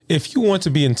If you want to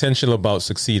be intentional about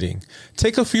succeeding,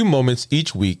 take a few moments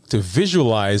each week to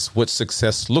visualize what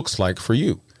success looks like for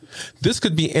you. This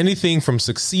could be anything from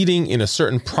succeeding in a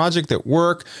certain project at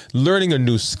work, learning a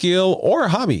new skill, or a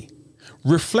hobby.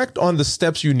 Reflect on the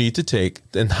steps you need to take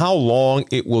and how long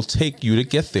it will take you to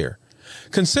get there.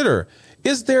 Consider,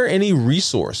 is there any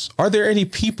resource? Are there any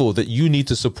people that you need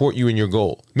to support you in your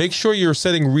goal? Make sure you're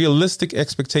setting realistic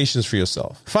expectations for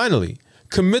yourself. Finally,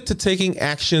 commit to taking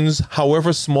actions,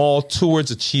 however small, towards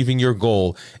achieving your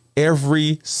goal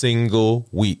every single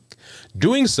week.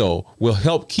 Doing so will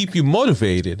help keep you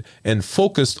motivated and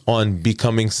focused on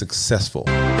becoming successful.